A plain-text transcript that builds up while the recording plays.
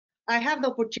I have the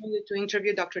opportunity to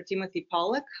interview Dr. Timothy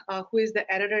Pawlik, who is the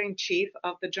editor-in-chief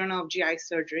of the Journal of GI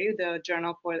Surgery, the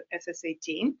journal for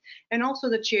SSAT, and also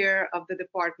the chair of the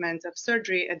Department of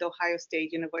Surgery at the Ohio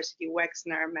State University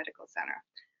Wexner Medical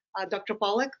Center. Dr.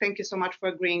 Pawlik, thank you so much for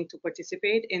agreeing to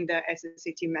participate in the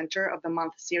SSAT Mentor of the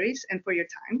Month series and for your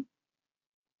time.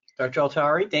 Dr.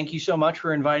 Altieri, thank you so much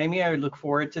for inviting me. I look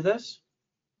forward to this.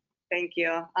 Thank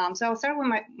you. So I'll start with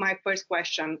my first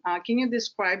question. Can you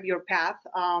describe your path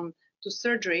to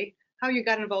surgery, how you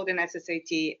got involved in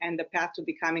SSAT, and the path to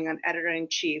becoming an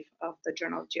editor-in-chief of the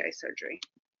Journal of GI Surgery?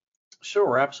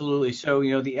 Sure, absolutely. So,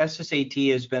 the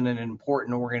SSAT has been an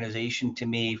important organization to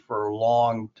me for a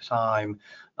long time,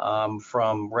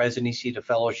 from residency to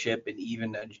fellowship, and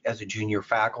even as a junior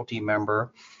faculty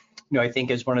member. I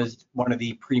think as one of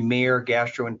the premier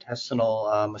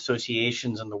gastrointestinal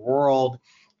associations in the world,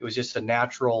 it was just a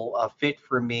natural fit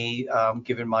for me,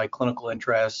 given my clinical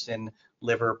interests in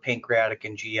liver, pancreatic,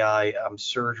 and GI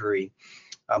surgery.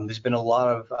 There's been a lot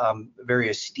of very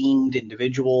esteemed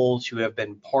individuals who have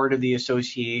been part of the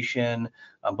association,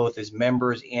 both as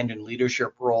members and in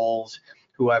leadership roles,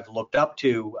 who I've looked up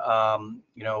to,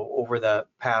 over the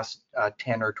past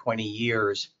 10 or 20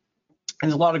 years. And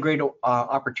there's a lot of great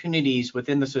opportunities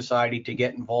within the society to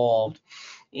get involved.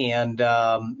 And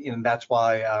that's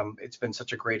why it's been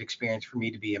such a great experience for me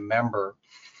to be a member.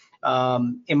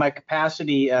 In my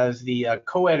capacity as the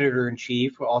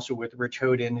co-editor-in-chief, also with Rich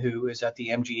Hoden, who is at the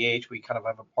MGH, we kind of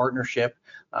have a partnership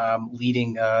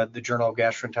leading the Journal of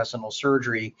Gastrointestinal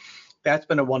Surgery. That's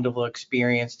been a wonderful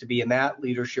experience to be in that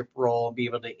leadership role, be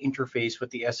able to interface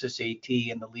with the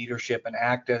SSAT and the leadership and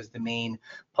act as the main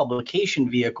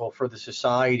publication vehicle for the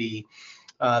society.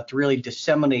 To really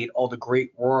disseminate all the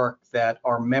great work that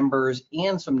our members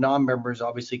and some non-members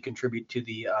obviously contribute to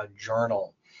the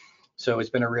journal. So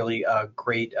it's been a really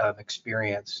great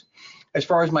experience. As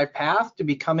far as my path to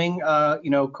becoming,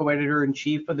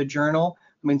 co-editor-in-chief of the journal,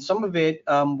 I mean, some of it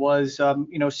was,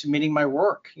 submitting my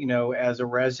work, as a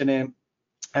resident,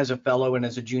 as a fellow, and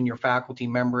as a junior faculty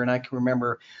member. And I can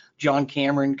remember John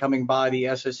Cameron coming by the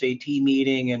SSAT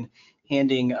meeting and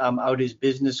handing out his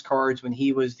business cards when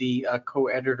he was the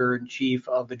co-editor-in-chief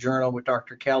of the journal with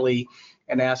Dr. Kelly,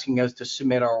 and asking us to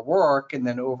submit our work. And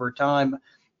then over time,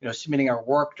 submitting our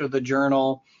work to the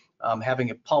journal, having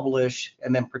it published,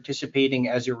 and then participating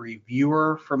as a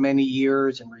reviewer for many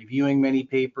years and reviewing many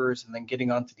papers, and then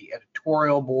getting onto the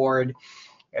editorial board.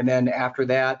 And then after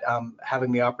that,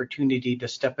 having the opportunity to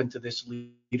step into this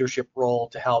leadership role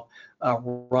to help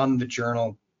run the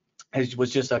journal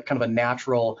was just a kind of a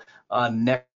natural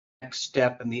next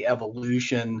step in the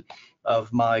evolution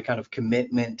of my kind of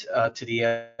commitment to the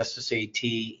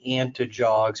SSAT and to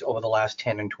JOGS over the last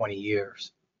 10 and 20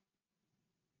 years.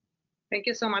 Thank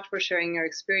you so much for sharing your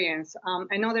experience.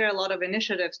 I know there are a lot of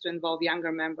initiatives to involve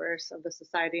younger members of the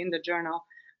society in the journal.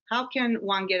 How can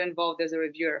one get involved as a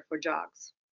reviewer for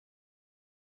JOGS?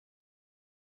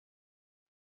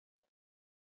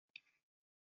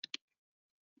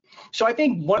 So I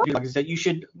think one of the things is that you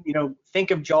should,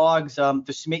 think of JOGS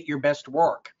to submit your best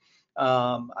work.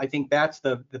 I think that's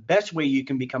the best way you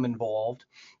can become involved,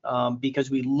 because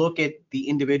we look at the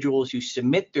individuals who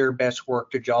submit their best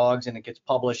work to JOGS and it gets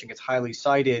published and gets highly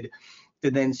cited,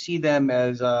 to then see them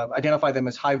as, identify them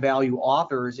as high value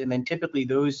authors. And then typically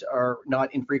those are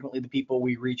not infrequently the people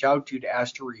we reach out to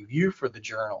ask to review for the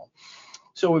journal.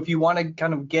 So if you want to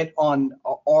kind of get on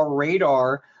our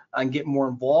radar and get more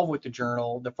involved with the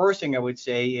journal, the first thing I would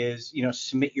say is,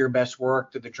 submit your best work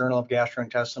to the Journal of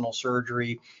Gastrointestinal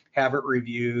Surgery, have it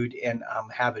reviewed, and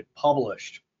have it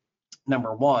published,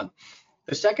 number one.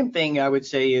 The second thing I would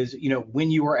say is,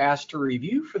 when you are asked to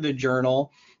review for the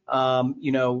journal,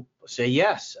 say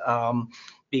yes,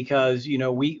 because,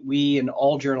 we in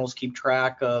all journals keep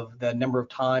track of the number of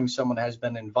times someone has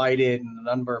been invited and the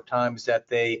number of times that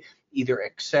they either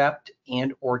accept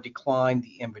and or decline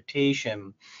the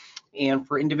invitation. And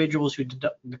for individuals who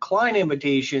decline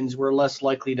invitations, we're less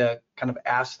likely to kind of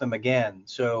ask them again.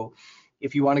 So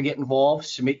if you want to get involved,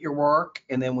 submit your work,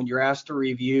 and then when you're asked to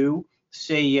review,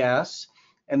 say yes.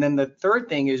 And then the third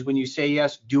thing is, when you say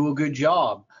yes, do a good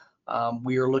job.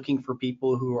 We are looking for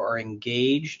people who are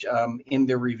engaged in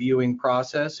the reviewing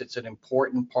process. It's an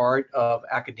important part of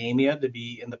academia to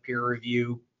be in the peer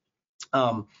review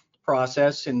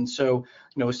process. And so,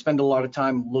 spend a lot of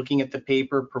time looking at the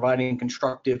paper, providing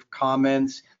constructive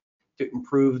comments to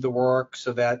improve the work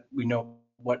so that we know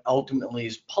what ultimately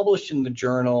is published in the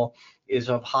journal is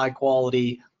of high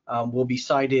quality, will be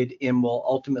cited, and will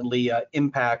ultimately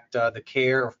impact the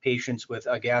care of patients with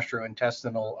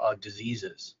gastrointestinal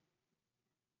diseases.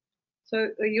 So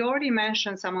you already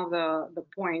mentioned some of the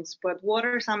points, but what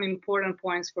are some important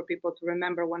points for people to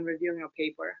remember when reviewing a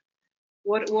paper?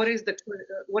 What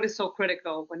is so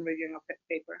critical when reviewing a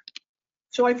paper?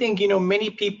 So I think, many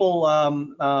people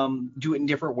do it in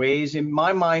different ways. In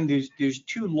my mind, there's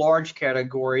two large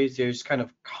categories. There's kind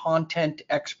of content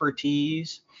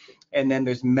expertise, and then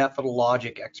there's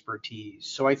methodologic expertise.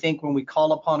 So I think when we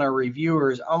call upon our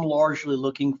reviewers, I'm largely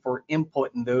looking for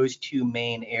input in those two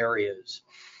main areas.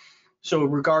 So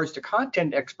in regards to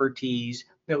content expertise,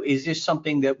 is this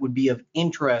something that would be of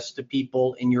interest to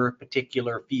people in your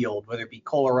particular field, whether it be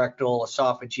colorectal,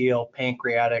 esophageal,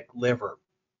 pancreatic, liver?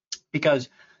 Because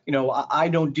I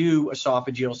don't do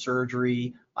esophageal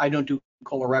surgery, I don't do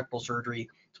colorectal surgery,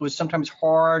 so it's sometimes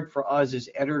hard for us as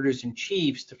editors in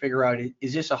chiefs to figure out,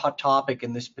 is this a hot topic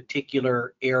in this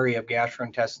particular area of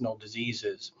gastrointestinal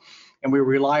diseases? And we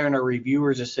rely on our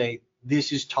reviewers to say,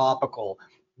 this is topical,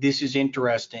 this is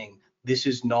interesting, this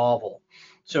is novel.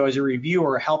 So as a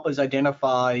reviewer, help us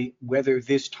identify whether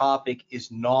this topic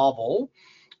is novel,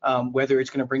 whether it's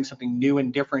going to bring something new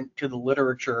and different to the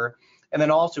literature, and then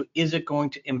also, is it going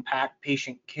to impact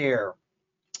patient care?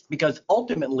 Because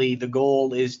ultimately, the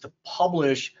goal is to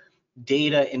publish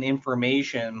data and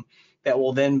information that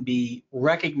will then be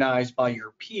recognized by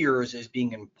your peers as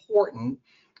being important,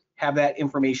 have that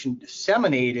information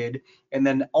disseminated, and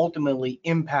then ultimately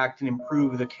impact and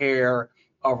improve the care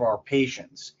of our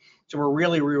patients. So we're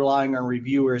really relying on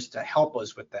reviewers to help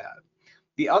us with that.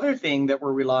 The other thing that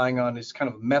we're relying on is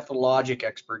kind of methodologic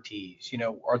expertise.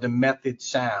 Are the methods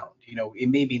sound? It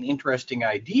may be an interesting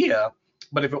idea,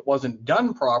 but if it wasn't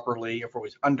done properly, if it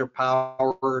was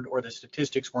underpowered or the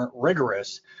statistics weren't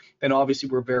rigorous, then obviously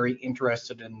we're very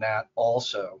interested in that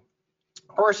also.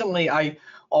 Personally, I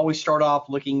always start off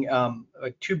looking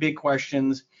at two big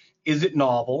questions. Is it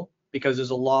novel? Because there's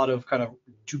a lot of kind of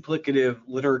duplicative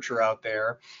literature out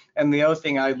there. And the other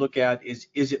thing I look at is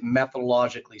it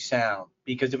methodologically sound?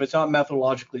 Because if it's not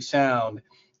methodologically sound,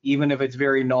 even if it's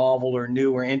very novel or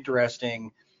new or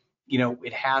interesting,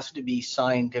 it has to be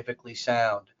scientifically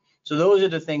sound. So those are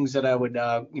the things that I would,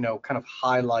 kind of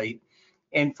highlight.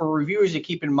 And for reviewers to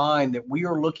keep in mind that we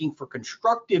are looking for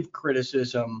constructive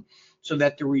criticism so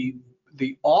that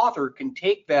the author can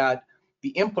take the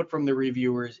input from the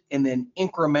reviewers and then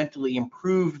incrementally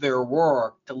improve their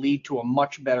work to lead to a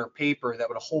much better paper that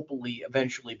would hopefully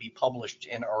eventually be published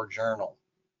in our journal.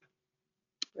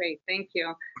 Great, thank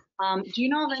you. Do you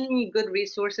know of any good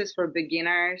resources for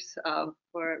beginners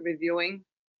for reviewing?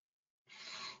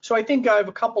 So I think I have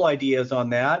a couple ideas on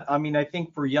that. I mean, I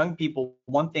think for young people,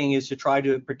 one thing is to try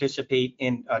to participate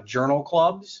in journal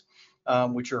clubs,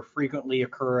 which are frequently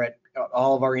occur at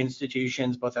all of our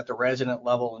institutions, both at the resident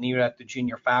level and even at the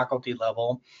junior faculty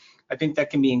level. I think that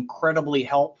can be incredibly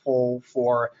helpful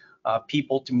for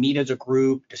people to meet as a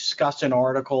group, discuss an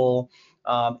article,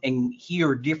 and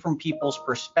hear different people's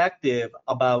perspective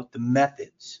about the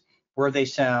methods. Were they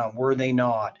sound? Were they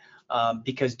not?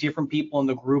 Because different people in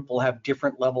the group will have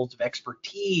different levels of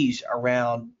expertise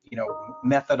around,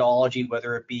 methodology,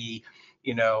 whether it be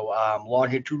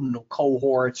longitudinal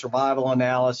cohort, survival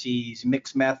analyses,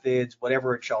 mixed methods,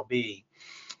 whatever it shall be.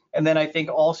 And then I think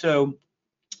also,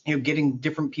 getting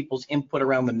different people's input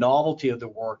around the novelty of the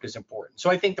work is important. So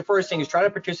I think the first thing is try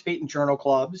to participate in journal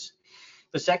clubs.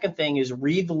 The second thing is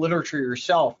read the literature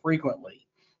yourself frequently.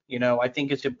 I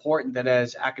think it's important that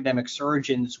as academic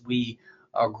surgeons, we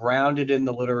are grounded in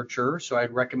the literature. So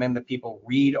I'd recommend that people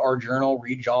read our journal,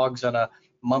 read jogs on a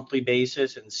monthly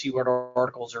basis and see what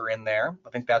articles are in there. I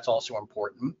think that's also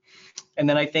important. And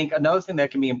then I think another thing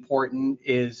that can be important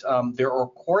is there are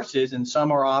courses, and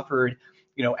some are offered,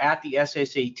 at the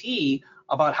SSAT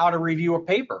about how to review a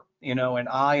paper, and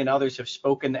I and others have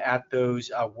spoken at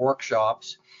those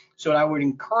workshops. So I would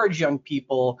encourage young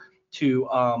people to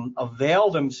avail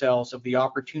themselves of the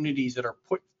opportunities that are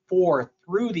put forth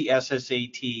through the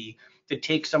SSAT to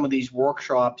take some of these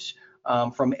workshops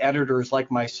from editors like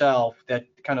myself that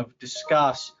kind of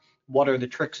discuss what are the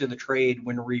tricks of the trade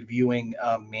when reviewing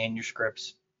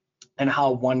manuscripts and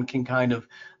how one can kind of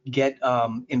get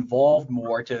involved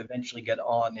more to eventually get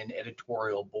on an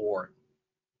editorial board.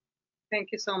 Thank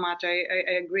you so much.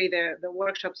 I agree. The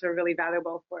workshops are really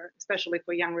valuable especially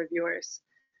for young reviewers.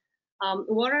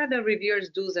 What are the reviewers'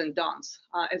 do's and don'ts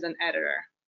as an editor?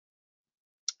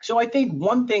 So I think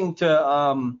one thing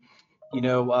to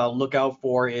look out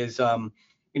for is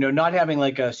not having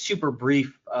like a super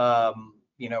brief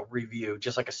review,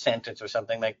 just like a sentence or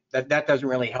something like that. That doesn't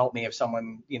really help me if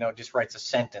someone just writes a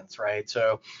sentence, right?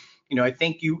 So I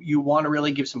think you want to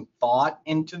really give some thought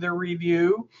into the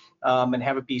review and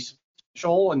have it be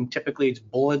and typically it's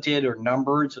bulleted or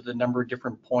numbered, so the number of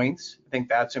different points. I think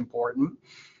that's important.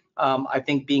 I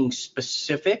think being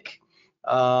specific,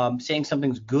 saying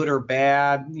something's good or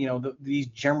bad, these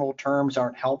general terms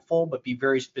aren't helpful, but be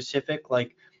very specific.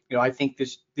 Like, I think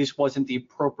this wasn't the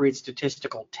appropriate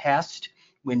statistical test.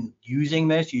 When using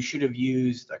this, you should have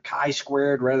used a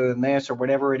chi-squared rather than this, or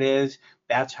whatever it is.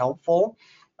 That's helpful.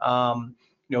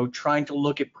 Trying to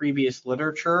look at previous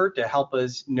literature to help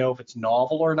us know if it's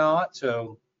novel or not.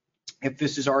 So if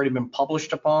this has already been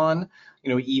published upon,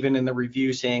 even in the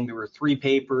review saying there were 3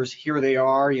 papers, here they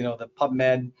are, the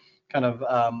PubMed kind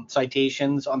of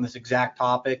citations on this exact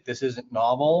topic, this isn't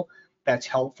novel, that's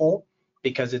helpful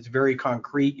because it's very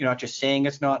concrete. You're not just saying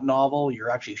it's not novel,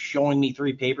 you're actually showing me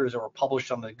 3 papers that were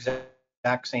published on the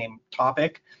exact same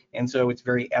topic. And so it's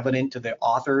very evident to the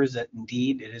authors that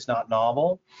indeed it is not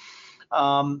novel.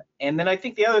 And then I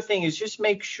think the other thing is just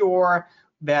make sure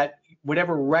that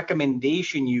whatever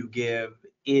recommendation you give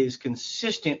is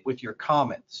consistent with your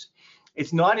comments.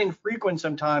 It's not infrequent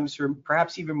sometimes for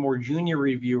perhaps even more junior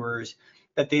reviewers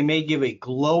that they may give a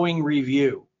glowing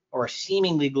review or a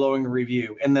seemingly glowing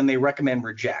review, and then they recommend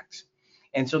reject.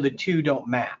 And so the two don't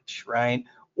match, right?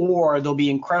 Or they'll be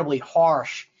incredibly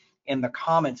harsh in the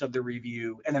comments of the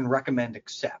review and then recommend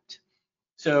accept.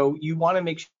 So you want to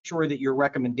make sure that your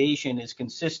recommendation is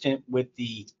consistent with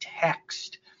the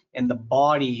text and the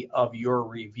body of your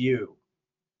review.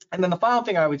 And then the final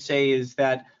thing I would say is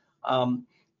that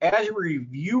as a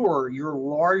reviewer, your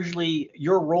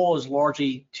role is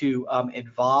largely to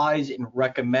advise and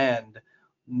recommend,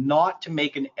 not to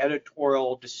make an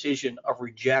editorial decision of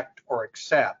reject or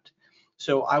accept.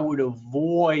 So I would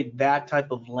avoid that type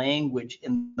of language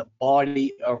in the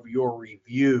body of your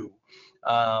review.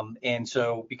 And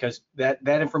so because that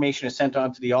information is sent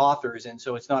on to the authors, and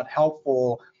so it's not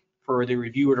helpful for the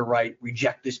reviewer to write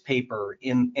reject this paper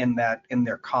in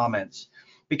their comments,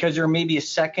 because there may be a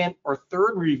second or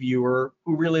third reviewer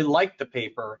who really liked the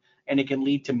paper, and it can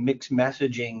lead to mixed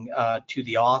messaging to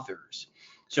the authors.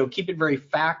 So keep it very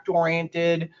fact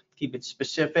oriented, keep it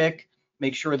specific,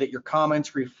 make sure that your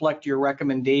comments reflect your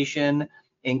recommendation,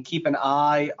 and keep an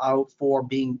eye out for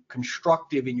being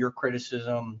constructive in your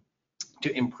criticism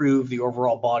to improve the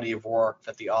overall body of work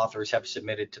that the authors have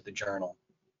submitted to the journal.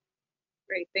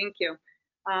 Great, thank you.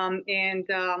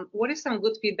 What is some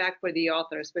good feedback for the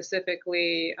authors?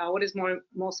 Specifically, what is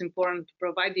most important to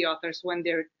provide the authors when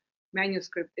their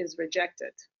manuscript is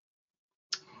rejected?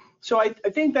 So I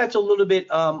think that's a little bit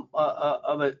of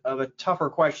a tougher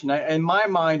question. In my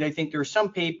mind, I think there are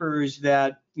some papers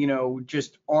that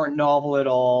just aren't novel at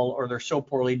all, or they're so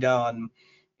poorly done,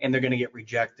 and they're going to get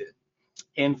rejected.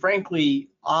 And frankly,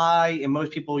 I and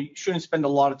most people shouldn't spend a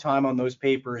lot of time on those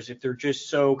papers if they're just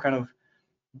so kind of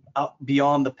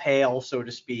beyond the pale, so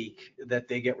to speak, that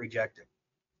they get rejected.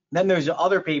 Then there's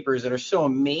other papers that are so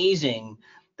amazing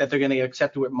that they're going to get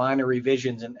accepted with minor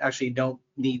revisions and actually don't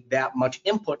need that much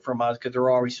input from us because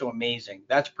they're already so amazing.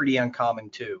 That's pretty uncommon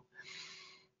too.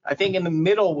 I think in the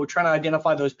middle, we're trying to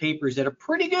identify those papers that are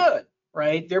pretty good,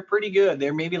 right? They're pretty good.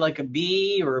 They're maybe like a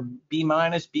B or B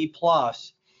minus, B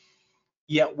plus.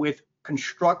 Yet with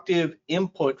constructive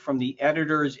input from the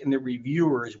editors and the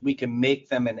reviewers, we can make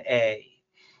them an A.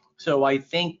 So I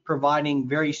think providing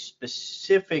very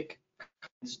specific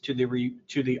to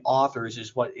the authors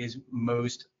is what is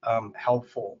most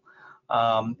helpful,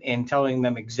 and telling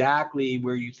them exactly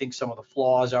where you think some of the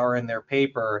flaws are in their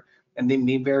paper, and then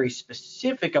be very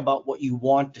specific about what you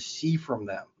want to see from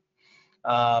them.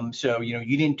 So,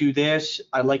 you didn't do this,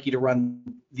 I'd like you to run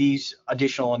these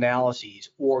additional analyses,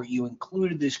 or you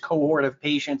included this cohort of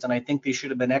patients and I think they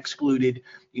should have been excluded.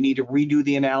 You need to redo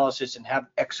the analysis and have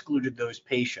excluded those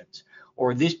patients.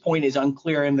 Or this point is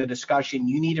unclear in the discussion,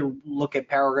 you need to look at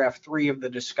paragraph 3 of the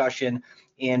discussion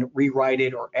and rewrite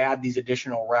it or add these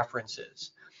additional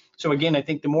references. So again, I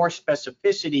think the more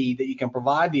specificity that you can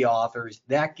provide the authors,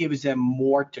 that gives them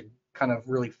more to kind of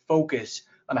really focus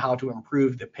on how to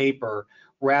improve the paper,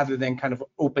 rather than kind of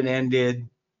open-ended,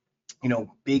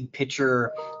 big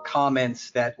picture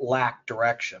comments that lack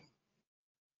direction.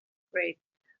 Great.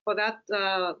 Well, that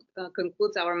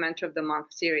concludes our Mentor of the Month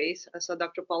series. So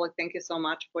Dr. Pawlik, thank you so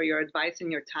much for your advice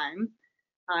and your time.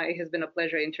 It has been a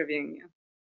pleasure interviewing you.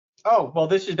 Oh, well,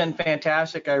 this has been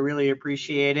fantastic. I really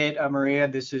appreciate it, Maria.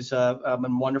 This has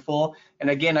been wonderful.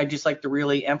 And again, I'd just like to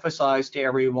really emphasize to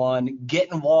everyone,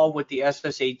 get involved with the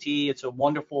SSAT. It's a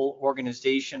wonderful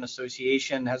organization,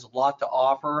 association, has a lot to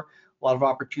offer, a lot of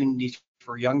opportunities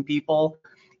for young people.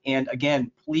 And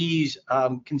again, please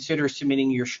consider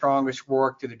submitting your strongest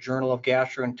work to the Journal of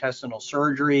Gastrointestinal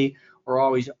Surgery. We're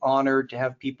always honored to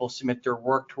have people submit their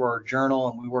work to our journal,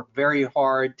 and we work very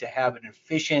hard to have an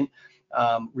efficient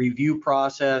review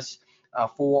process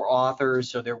for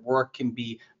authors so their work can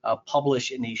be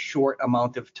published in a short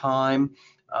amount of time.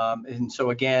 And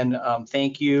so again,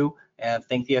 thank you, and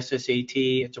thank the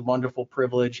SSAT. It's a wonderful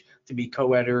privilege to be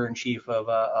co-editor-in-chief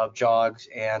of JOGS,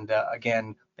 and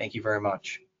again, thank you very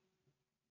much.